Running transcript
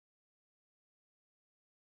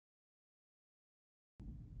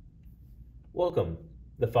Welcome.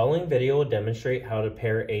 The following video will demonstrate how to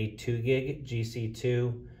pair a 2GIG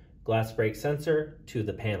GC2 Glassbreak sensor to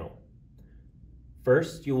the panel.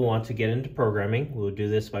 First, you will want to get into programming. We'll do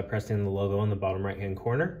this by pressing the logo in the bottom right hand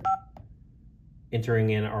corner, entering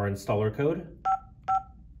in our installer code,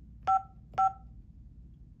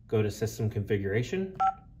 go to System Configuration,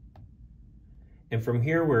 and from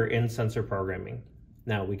here we're in sensor programming.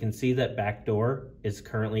 Now we can see that backdoor is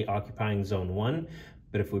currently occupying zone 1,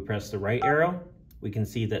 but if we press the right arrow, we can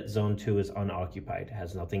see that zone 2 is unoccupied, it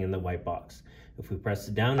has nothing in the white box. If we press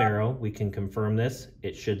the down arrow, we can confirm this.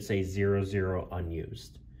 It should say 00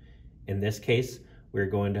 unused. In this case, we're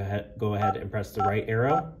going to go ahead and press the right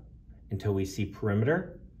arrow until we see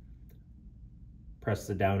perimeter. Press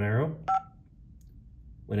the down arrow.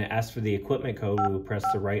 When it asks for the equipment code, we will press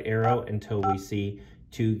the right arrow until we see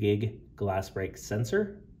 2GIG Glassbreak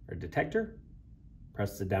sensor or detector.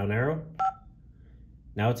 Press the down arrow.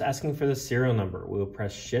 Now it's asking for the serial number. We will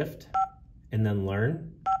press Shift and then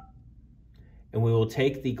Learn. And we will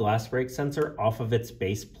take the Glassbreak sensor off of its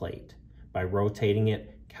base plate by rotating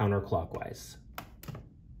it counterclockwise.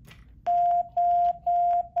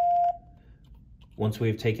 Once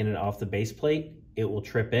we've taken it off the base plate, it will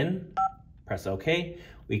trip in. Press OK.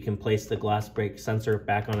 We can place the Glassbreak sensor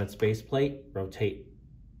back on its base plate, rotate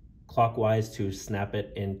clockwise to snap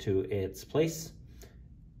it into its place,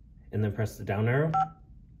 and then press the down arrow.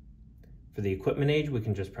 For the equipment age, we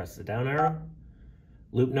can just press the down arrow.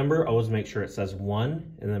 Loop number, always make sure it says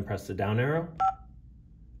 1 and then press the down arrow.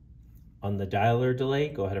 On the dialer delay,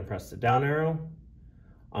 go ahead and press the down arrow.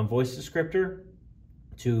 On voice descriptor,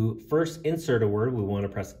 to first insert a word, we want to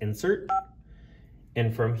press Insert.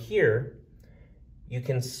 And from here, you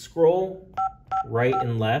can scroll right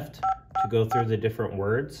and left to go through the different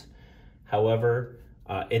words. However,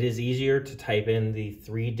 it is easier to type in the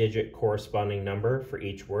 3-digit corresponding number for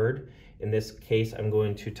each word. In this case, I'm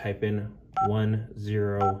going to type in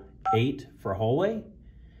 108 for hallway,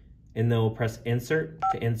 and then we'll press Insert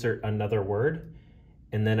to insert another word,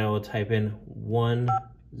 and then I will type in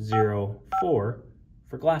 104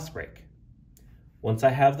 for Glassbreak. Once I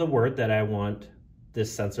have the word that I want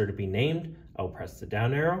this sensor to be named, I'll press the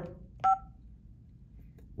down arrow.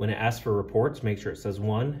 When it asks for reports, make sure it says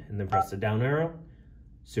 1 and then press the down arrow.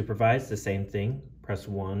 Supervise, the same thing, press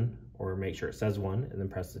 1 or make sure it says 1 and then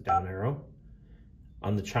press the down arrow.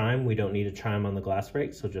 On the chime, we don't need a chime on the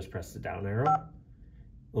Glassbreak, so just press the down arrow.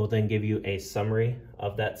 It will then give you a summary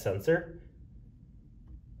of that sensor.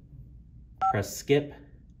 Press skip,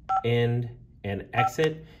 end, and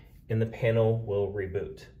exit, and the panel will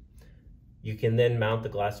reboot. You can then mount the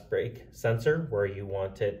Glassbreak sensor where you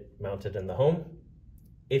want it mounted in the home.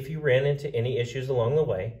 If you ran into any issues along the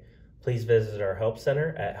way, please visit our help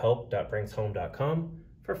center at help.brinkshome.com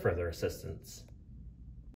for further assistance.